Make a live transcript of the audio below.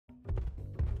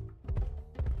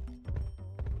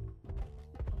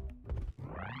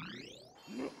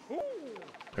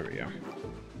There we go.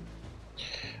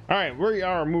 All right, we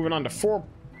are moving on to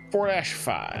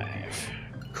 4-5.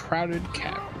 Crowded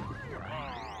Cavern.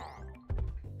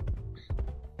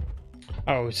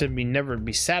 Oh, it said we never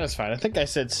be satisfied. I think I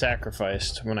said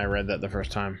sacrificed when I read that the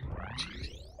first time.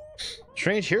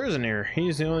 Strange Hero's in here.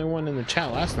 He's the only one in the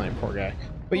chat last night, poor guy.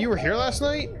 But you were here last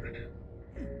night?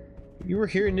 You were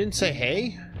here and didn't say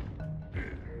hey?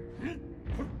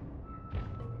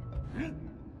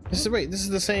 Wait, this is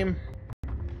the same.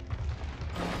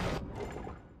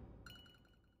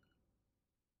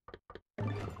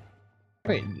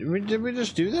 Wait, did we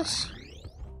just do this?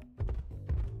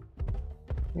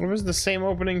 It was the same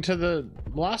opening to the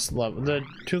last level, the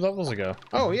 2 levels ago.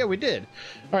 Oh yeah, we did.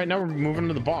 All right, now we're moving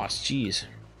to the boss. Jeez.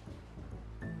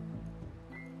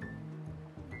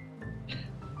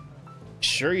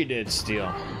 Sure you did,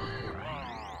 Steel.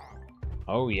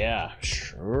 Oh yeah,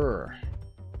 sure.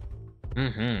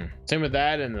 Same with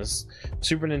that and this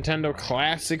Super Nintendo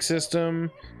Classic system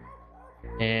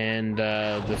and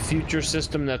the future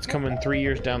system that's coming 3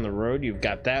 years down the road. You've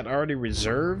got that already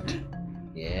reserved?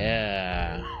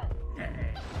 Yeah,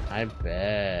 I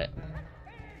bet.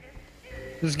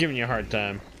 Just giving you a hard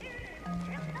time.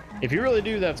 If you really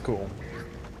do, that's cool.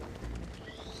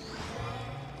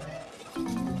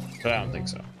 But I don't think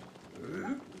so.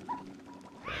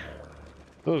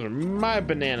 Those are my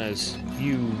bananas,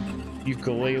 you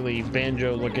ukulele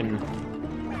banjo looking.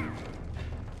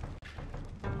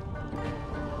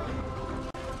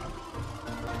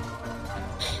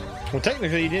 Well,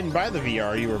 technically you didn't buy the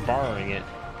VR, you were borrowing it.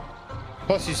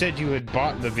 Plus you said you had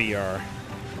bought the VR.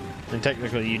 And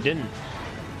technically you didn't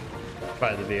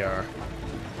buy the VR.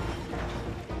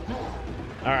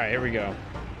 Alright, here we go.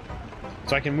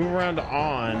 So I can move around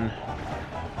on.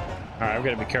 Alright, I've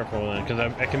got to be careful then, because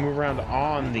I can move around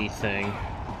on the thing.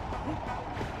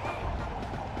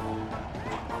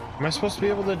 Am I supposed to be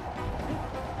able to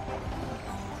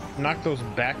knock those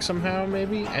back somehow,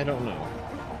 maybe? I don't know.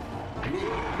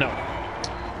 No.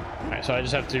 Alright, so I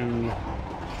just have to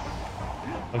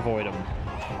avoid them.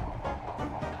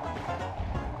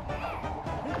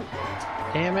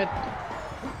 Damn it.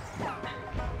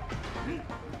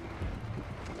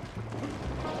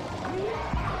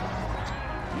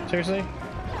 Seriously?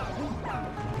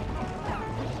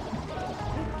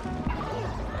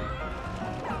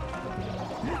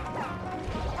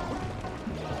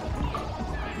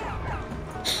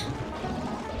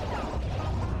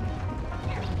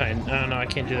 No, I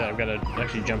can't do that. I've got to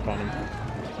actually jump on him.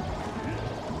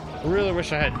 I really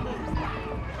wish I had.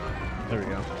 There we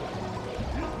go.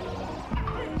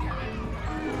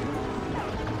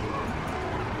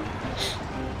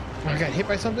 Oh, I got hit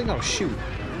by something? Oh, shoot.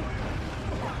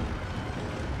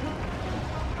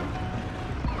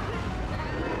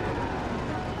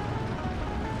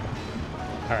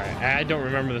 Alright, I don't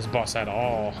remember this boss at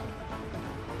all.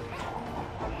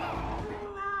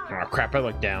 Oh crap, I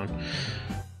looked down.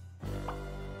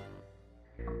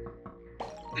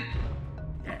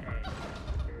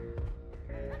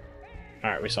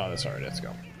 Alright, we saw this already, let's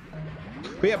go.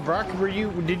 But yeah, Brock,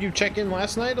 did you check in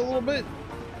last night a little bit?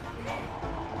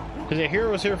 Because the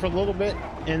hero was here for a little bit,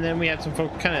 and then we had some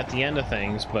folks kind of at the end of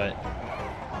things, but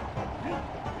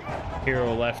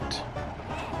Hero left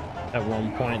at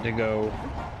one point to go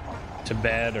to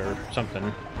bed or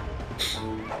something.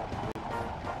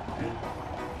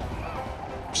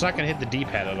 It's not gonna hit the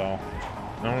D-pad at all.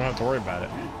 I don't have to worry about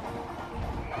it.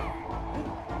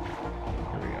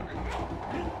 Here we go.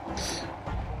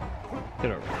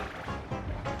 Get over.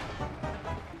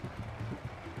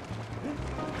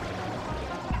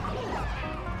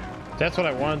 That's what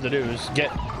I wanted to do, is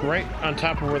get right on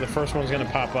top of where the first one's gonna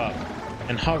pop up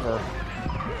and hover,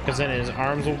 because then his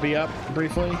arms will be up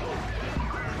briefly.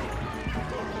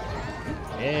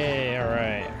 Hey,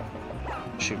 alright.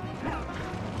 Shoot.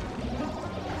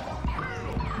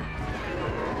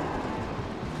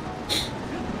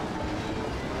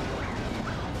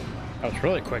 That was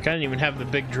really quick. I didn't even have the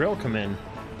big drill come in.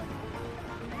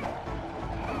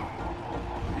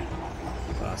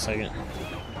 Hold on a second.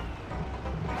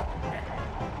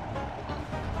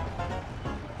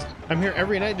 I'm here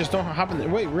every night, just don't hop in there.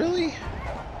 Wait, really?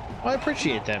 Well, I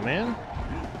appreciate that, man.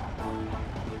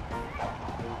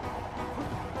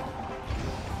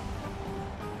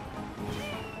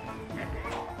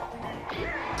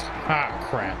 Ah,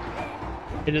 crap.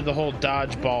 It did the whole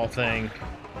dodgeball thing.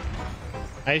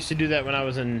 I used to do that when I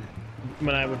would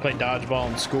play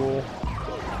dodgeball in school.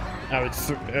 I would,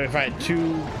 if I had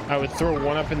two, I would throw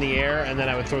one up in the air and then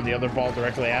I would throw the other ball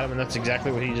directly at him, and that's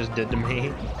exactly what he just did to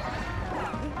me.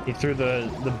 He threw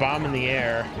the bomb in the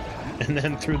air and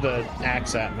then threw the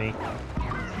axe at me.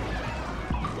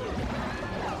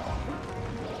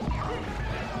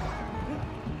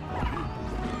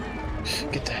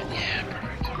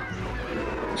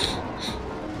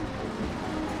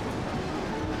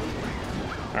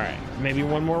 Alright, maybe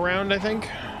one more round, I think.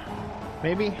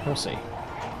 Maybe? We'll see.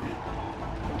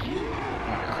 Oh,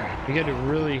 crap. You gotta do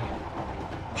really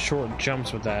short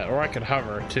jumps with that. Or I could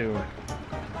hover, too.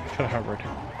 Should have hovered.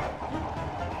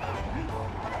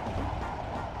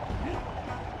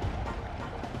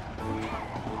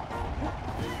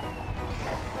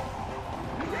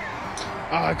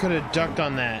 Oh, I could have ducked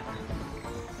on that.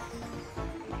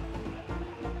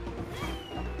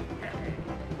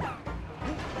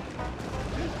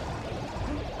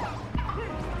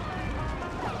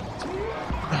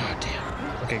 Oh,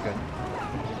 damn. Okay, good.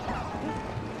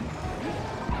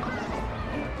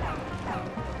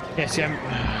 Yeah, see, I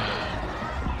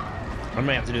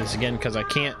might have to do this again because I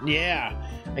can't. Yeah,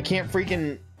 I can't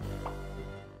freaking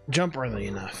jump early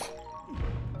enough.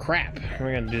 Crap.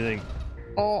 We're gonna do the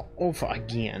all over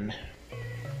again.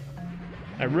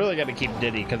 I really got to keep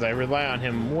Diddy because I rely on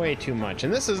him way too much,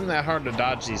 and this isn't that hard to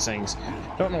dodge these things.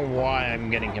 Don't know why I'm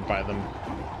getting hit by them.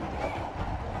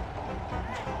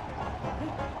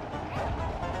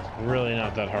 It's really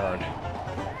not that hard.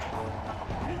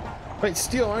 Wait,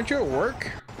 Steel, aren't you at work?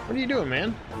 What are you doing,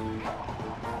 man?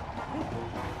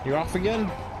 You off again?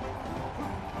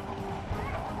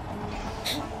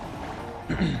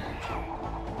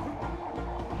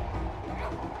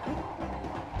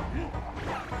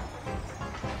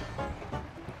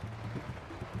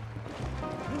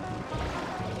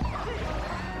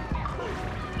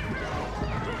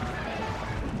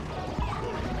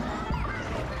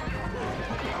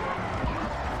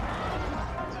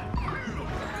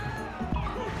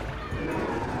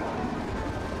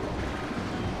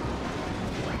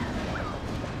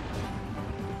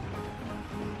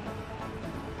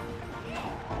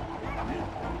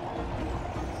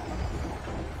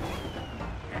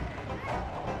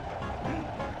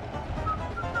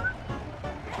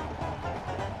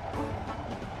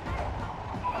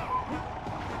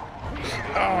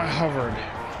 Oh, I hovered.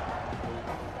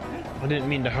 I didn't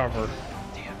mean to hover.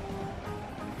 Damn.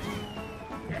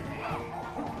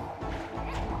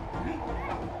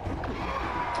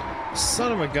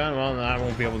 Son of a gun. Well, no, I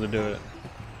won't be able to do it.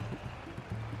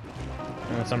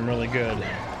 Unless I'm really good.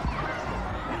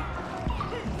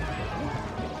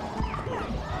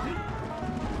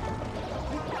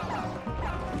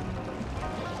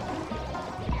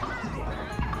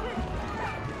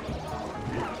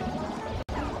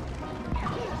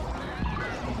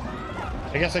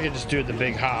 I guess I could just do the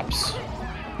big hops,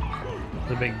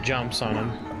 the big jumps on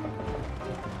him.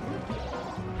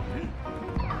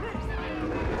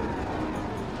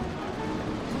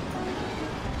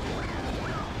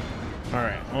 All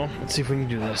right, well, let's see if we can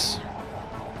do this.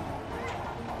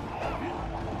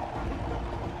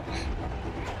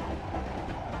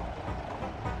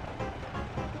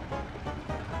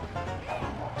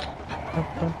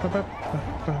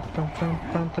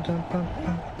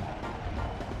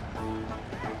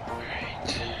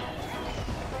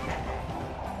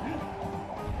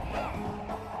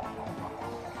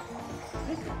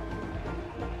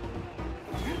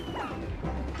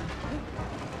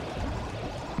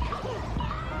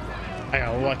 I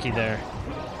got lucky there.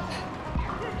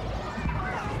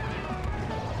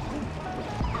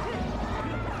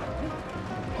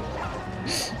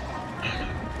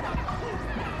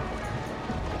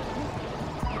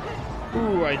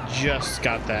 Ooh, I just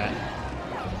got that.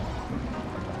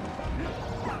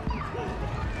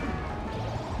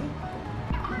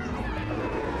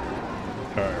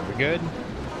 Alright, are we good?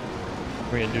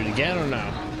 Are we gonna do it again or no?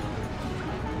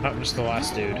 Oh, just the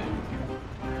last dude.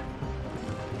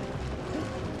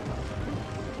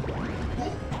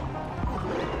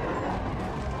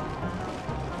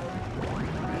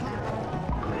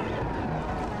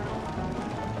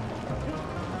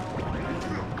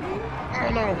 Oh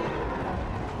no!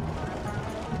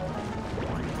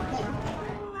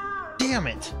 Damn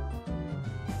it!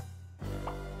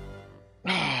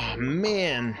 Oh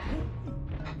man!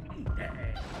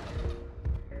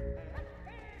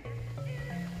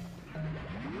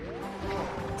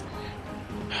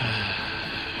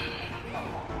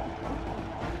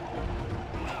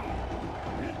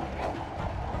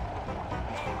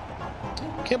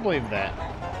 Can't believe that.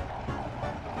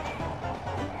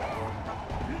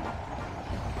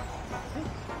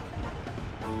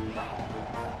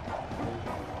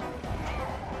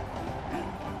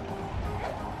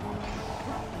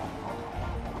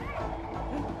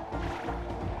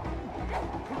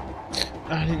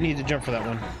 I didn't need to jump for that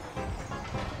one.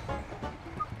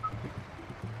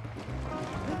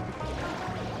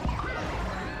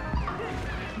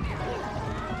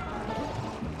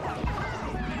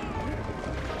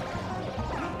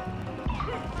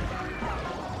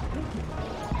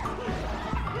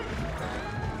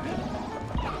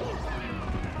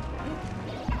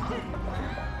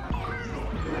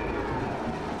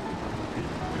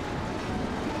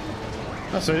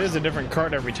 So it is a different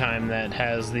cart every time that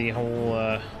has the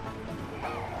whole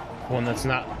one that's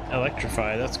not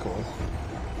electrified. That's cool.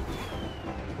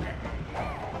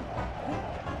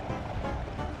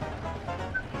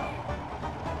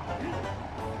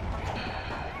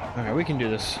 Alright, we can do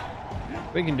this.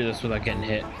 We can do this without getting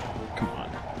hit. Come on.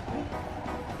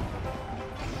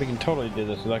 We can totally do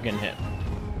this without getting hit.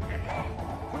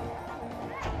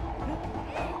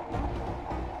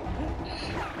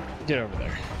 Get over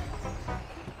there.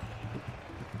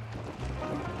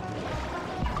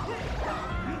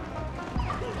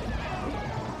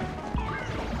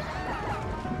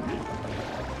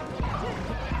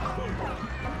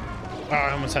 Oh,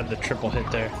 I almost had the triple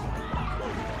hit there.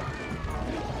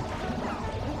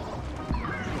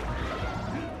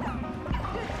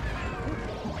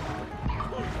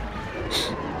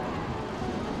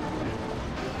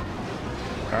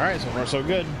 Alright, so far so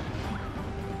good.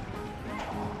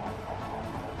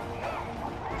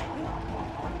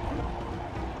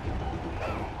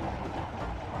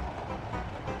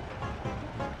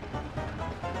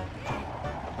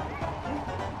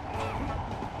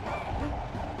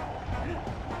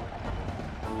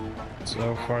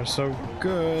 So far so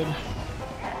good.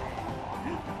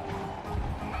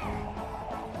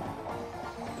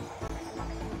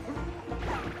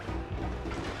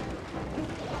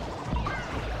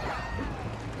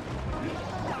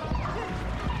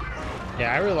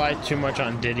 Yeah, I rely too much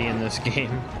on Diddy in this game.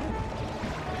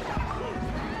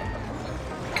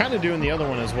 Kind of doing the other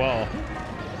one as well.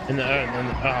 In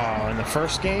the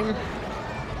first game,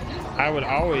 I would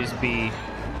always be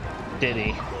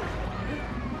Diddy.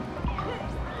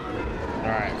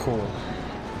 All right, cool.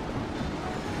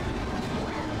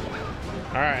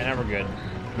 All right, now we're good.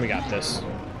 We got this.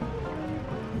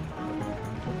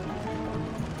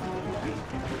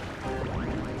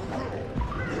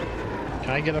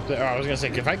 Can I get up there? Oh, I was gonna say,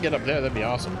 if I get up there, that'd be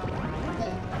awesome.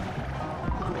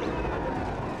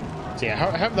 So yeah,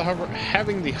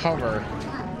 having the hover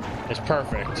is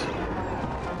perfect.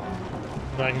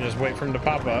 Then I can just wait for him to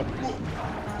pop up,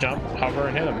 jump, hover,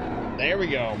 and hit him. There we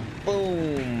go.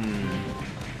 Boom.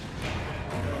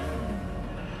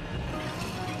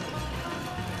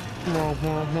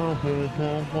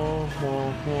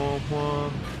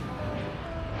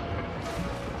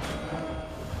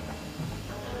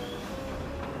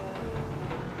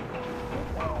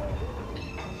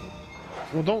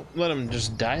 Well, don't let him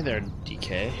just die there,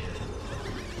 DK.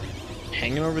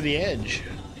 Hanging over the edge.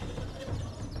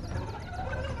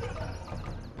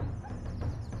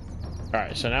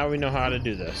 Alright, so now we know how to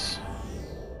do this.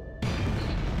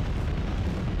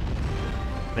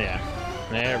 Yeah,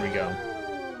 there we go.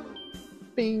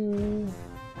 Bing!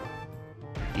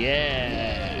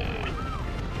 Yeah!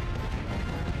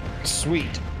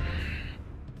 Sweet.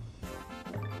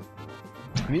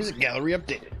 Music gallery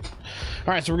updated.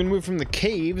 Alright, so we're gonna move from the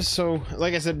caves. So,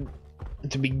 like I said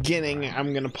at the beginning,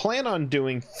 I'm gonna plan on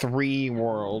doing 3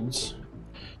 worlds.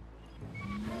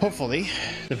 Hopefully.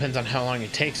 Depends on how long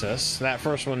it takes us. That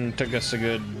first one took us a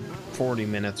good 40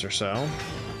 minutes or so.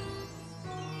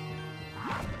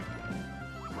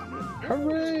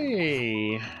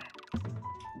 Hooray!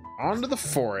 On to the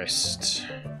forest.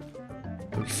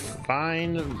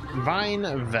 Vine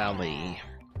Valley.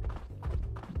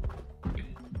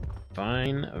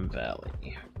 Vine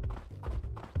Valley.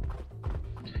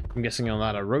 I'm guessing a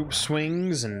lot of rope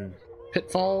swings and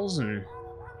pitfalls and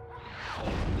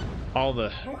all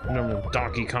the normal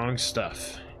Donkey Kong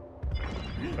stuff.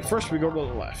 But first we go to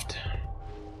the left.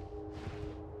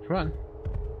 Come on.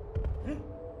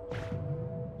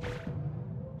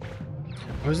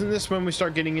 Wasn't this when we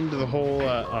start getting into the whole,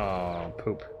 oh,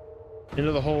 poop.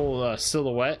 Into the whole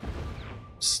silhouette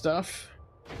stuff?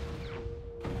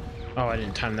 Oh, I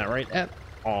didn't time that right at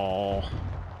all.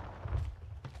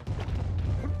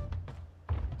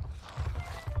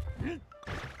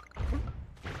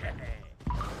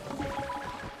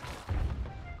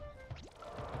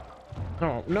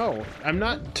 Oh, no, I'm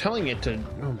not telling it to...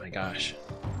 Oh my gosh.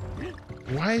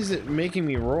 Why is it making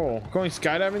me roll? Going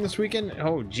skydiving this weekend?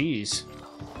 Oh, geez.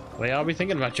 Well, I'll be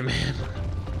thinking about you, man.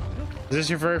 Is this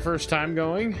your very first time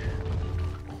going?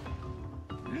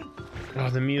 Oh,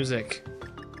 the music.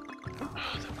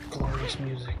 Oh, the glorious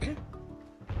music.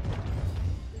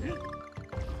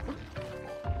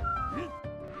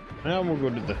 Now we'll go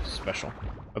to the special,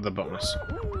 or the bonus.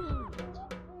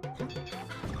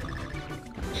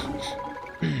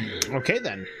 Okay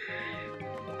then.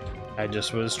 I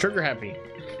just was trigger happy.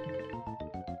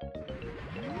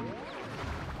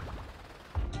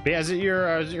 But yeah, is it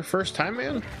your first time,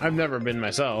 man? I've never been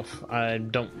myself. I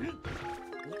don't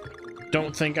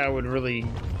think I would really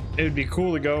it would be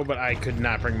cool to go, but I could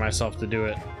not bring myself to do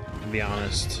it, to be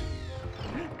honest.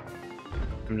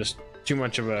 I'm just too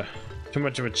much of a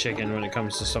chicken when it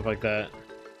comes to stuff like that.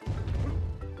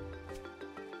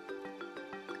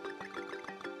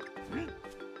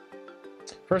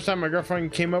 First time my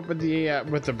girlfriend came up with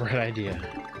the bread idea.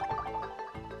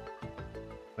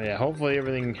 But yeah, hopefully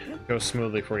everything goes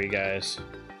smoothly for you guys.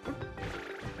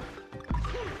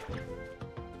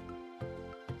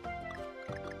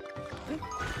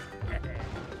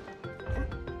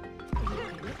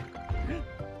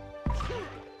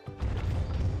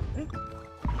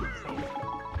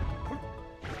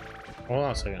 Hold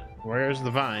on a second. Where's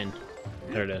the vine?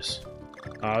 There it is.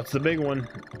 Oh, it's the big one.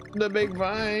 The big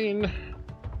vine.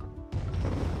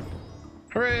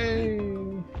 Hooray!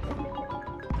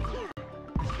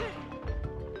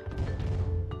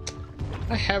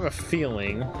 I have a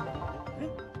feeling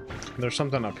there's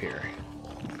something up here.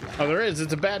 Oh, there is.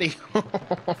 It's a baddie.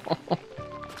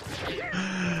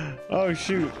 Oh,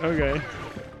 shoot. Okay.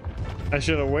 I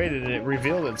should have waited and it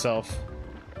revealed itself.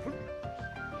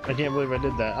 I can't believe I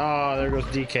did that. Oh, there goes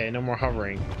DK. No more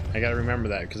hovering. I gotta remember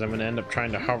that because I'm gonna end up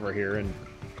trying to hover here and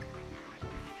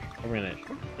I'm gonna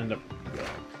end up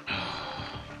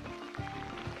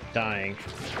dying.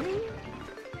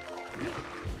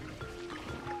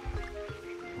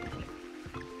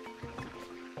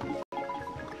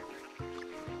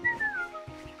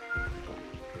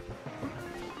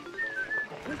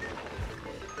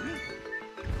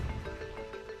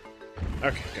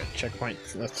 Okay, good. Checkpoint.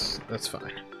 That's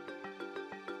fine.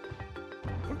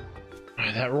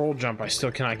 That roll jump, I still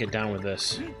cannot get down with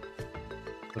this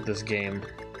game.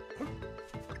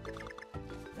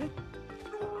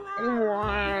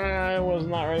 I was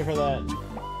not ready for that.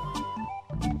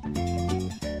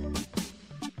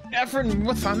 Efren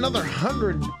with another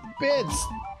 100 bits.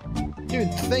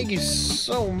 Dude, thank you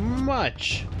so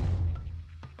much.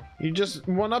 You just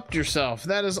one-upped yourself.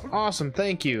 That is awesome.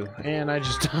 Thank you. And I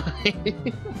just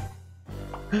died.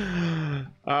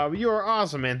 You are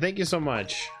awesome, man. Thank you so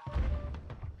much.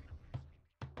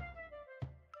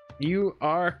 You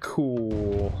are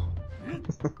cool.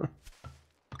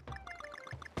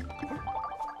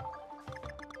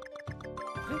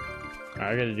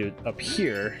 I gotta do it up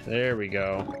here. There we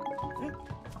go.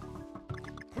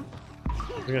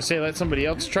 I was gonna say let somebody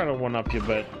else try to one-up you,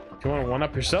 but if you want to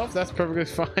one-up yourself, that's perfectly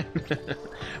fine.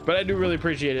 But I do really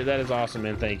appreciate it. That is awesome,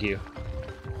 man. Thank you.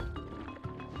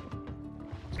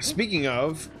 Speaking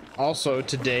of, also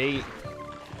today,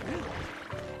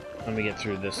 let me get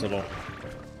through this little.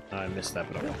 I missed that,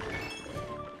 but I won't.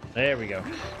 There we go.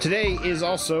 Today is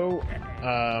also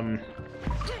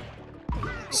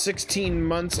 16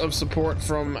 months of support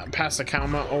from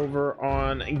Pasacalma over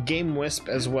on GameWisp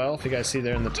as well. If you guys see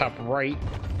there in the top right,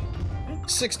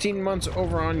 16 months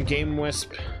over on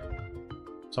GameWisp.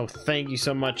 So thank you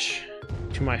so much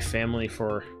to my family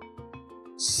for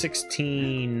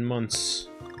 16 months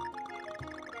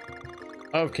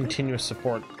of continuous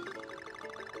support.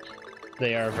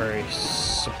 They are very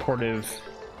supportive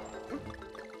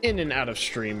in and out of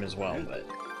stream as well, but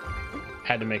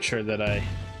had to make sure that I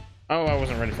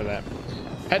wasn't ready for that.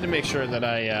 Had to make sure that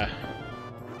I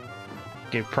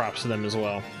gave props to them as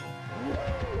well.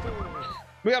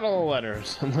 We got all the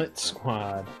letters. Lit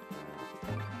squad.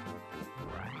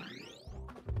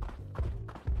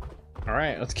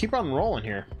 Alright, let's keep on rolling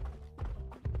here.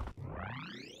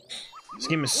 This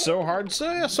game is so hard.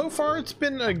 So yeah, so far it's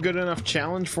been a good enough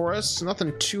challenge for us.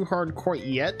 Nothing too hard quite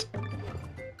yet.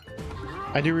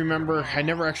 I do remember I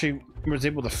never actually was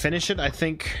able to finish it. I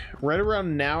think right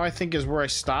around now I think is where I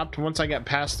stopped. Once I got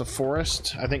past the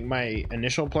forest, I think my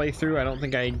initial playthrough, I don't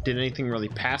think I did anything really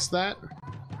past that.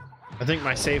 I think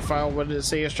my save file, what did it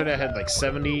say yesterday? I had like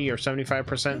 70 or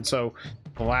 75%, so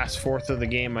the last fourth of the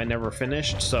game I never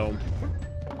finished, so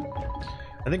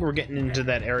I think we're getting into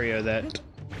that area that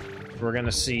we're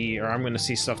gonna see, or I'm gonna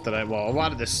see stuff that well, a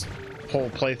lot of this whole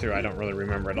playthrough I don't really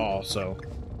remember at all, so.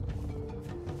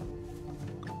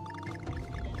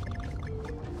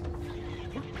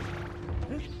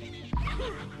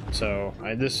 So,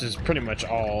 this is pretty much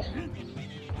all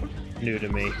new to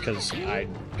me, because I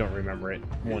don't remember it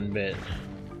one bit.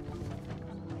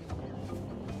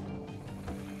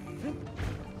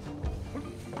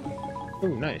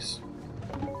 Ooh, nice.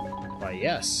 Why,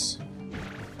 yes.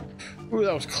 Ooh,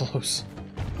 that was close.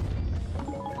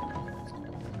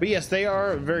 But yes, they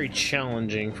are very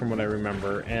challenging from what I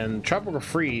remember. And Tropical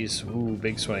Freeze, ooh,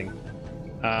 big swing.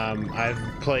 I've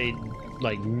played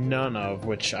like none of,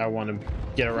 which I want to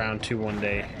get around to one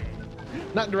day.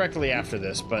 Not directly after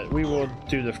this, but we will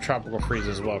do the Tropical Freeze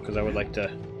as well, because I would like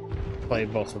to play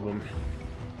both of them.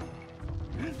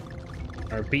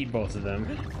 Or beat both of them.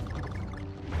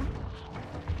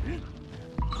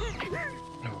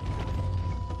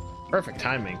 Oh. Perfect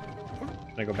timing.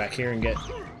 I go back here and get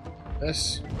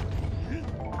this.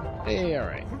 Hey,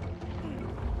 alright.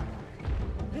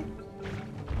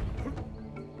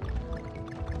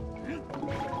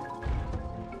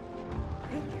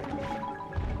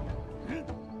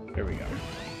 There we go.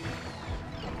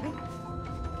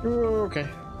 Okay.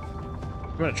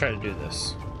 I'm gonna try to do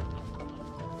this.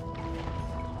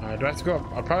 Do I have to go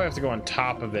up? I'll probably have to go on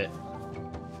top of it.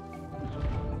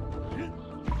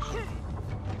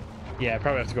 Yeah, I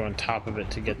probably have to go on top of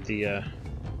it to get the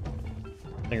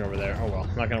thing over there. Oh well,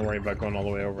 I'm not gonna worry about going all the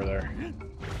way over there.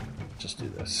 Just do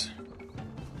this.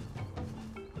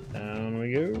 Down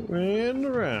we go and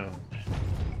around.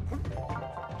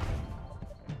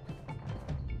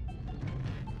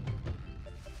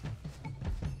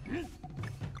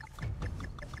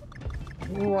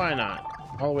 Why not?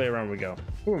 All the way around we go.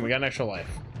 Ooh, we got an extra life.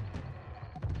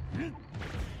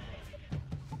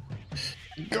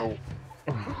 Go.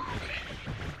 Oh,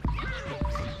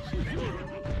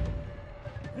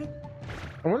 okay.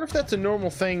 I wonder if that's a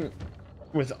normal thing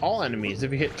with all enemies.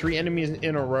 If you hit 3 enemies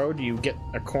in a row, do you get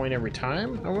a coin every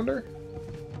time? I wonder.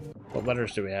 What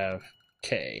letters do we have?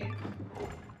 K.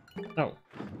 Oh.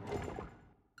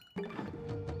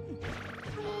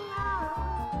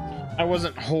 I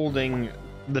wasn't holding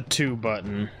the 2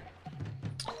 button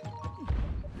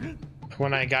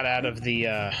when I got out of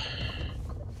the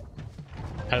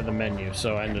menu,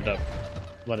 so I ended up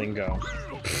letting go.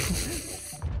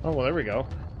 Oh well, there we go.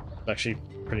 It's actually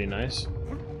pretty nice.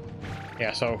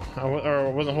 Yeah, so I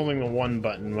wasn't holding the 1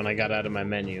 button when I got out of my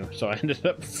menu, so I ended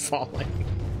up falling.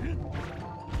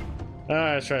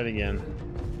 Let's try it again.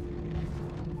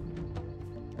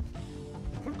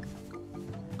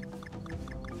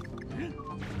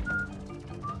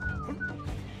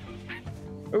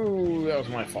 Ooh, that was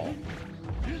my fault.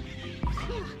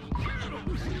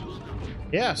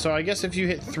 Yeah, so I guess if you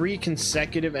hit 3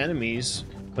 consecutive enemies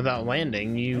without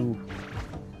landing, you'll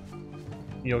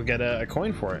get a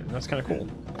coin for it. That's kind of cool.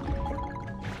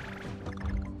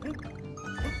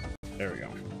 There we go.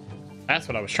 That's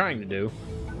what I was trying to do.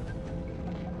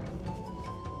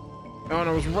 Oh, and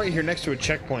I was right here next to a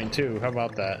checkpoint too. How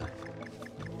about that?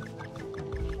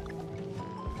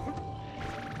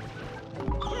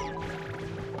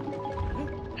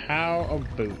 How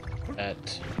about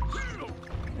that?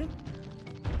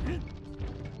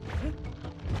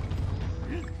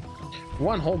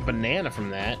 One whole banana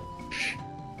from that.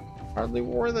 Hardly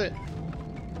worth it.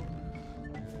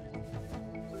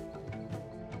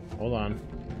 Hold on.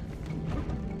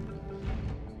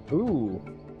 Ooh.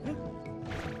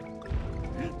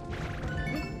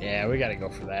 Yeah, we gotta go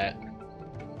for that.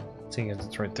 Seeing as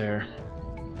it's right there.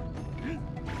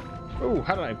 Ooh,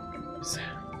 how did I miss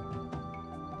that?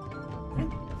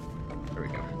 There we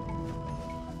go.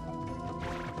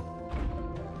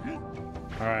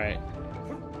 Alright.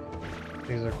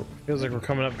 Feels like we're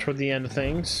coming up toward the end of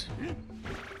things.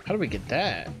 How do we get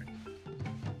that?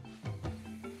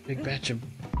 Big batch of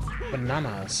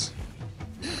bananas.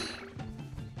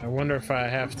 I wonder if I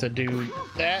have to do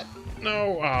that.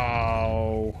 No.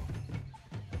 Oh.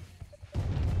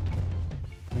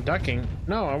 I'm ducking.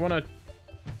 No, I want to.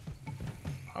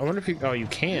 I wonder if you. Oh, you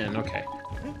can. Okay.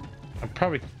 I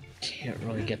probably can't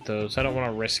really get those. I don't want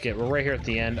to risk it. We're right here at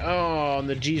the end. Oh, and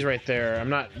the G's right there. I'm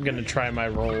not going to try my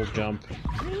roll jump.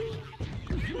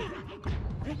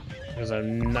 Because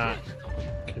I'm not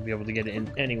going to be able to get it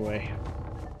in anyway.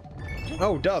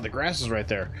 Oh, duh. The grass is right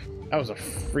there. That was a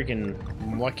freaking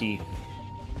lucky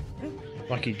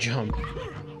jump.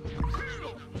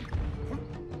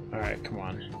 Alright, come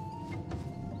on.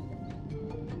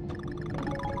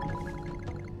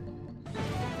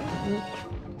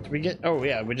 Did we get... Oh,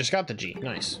 yeah, we just got the G.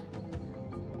 Nice.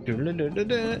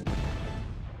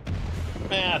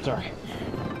 That's alright.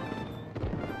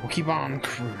 We'll keep on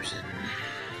cruising.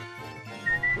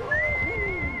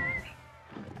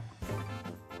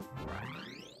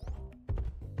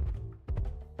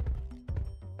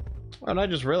 And I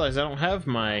just realized I don't have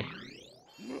my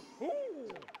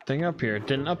thing up here. It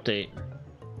didn't update.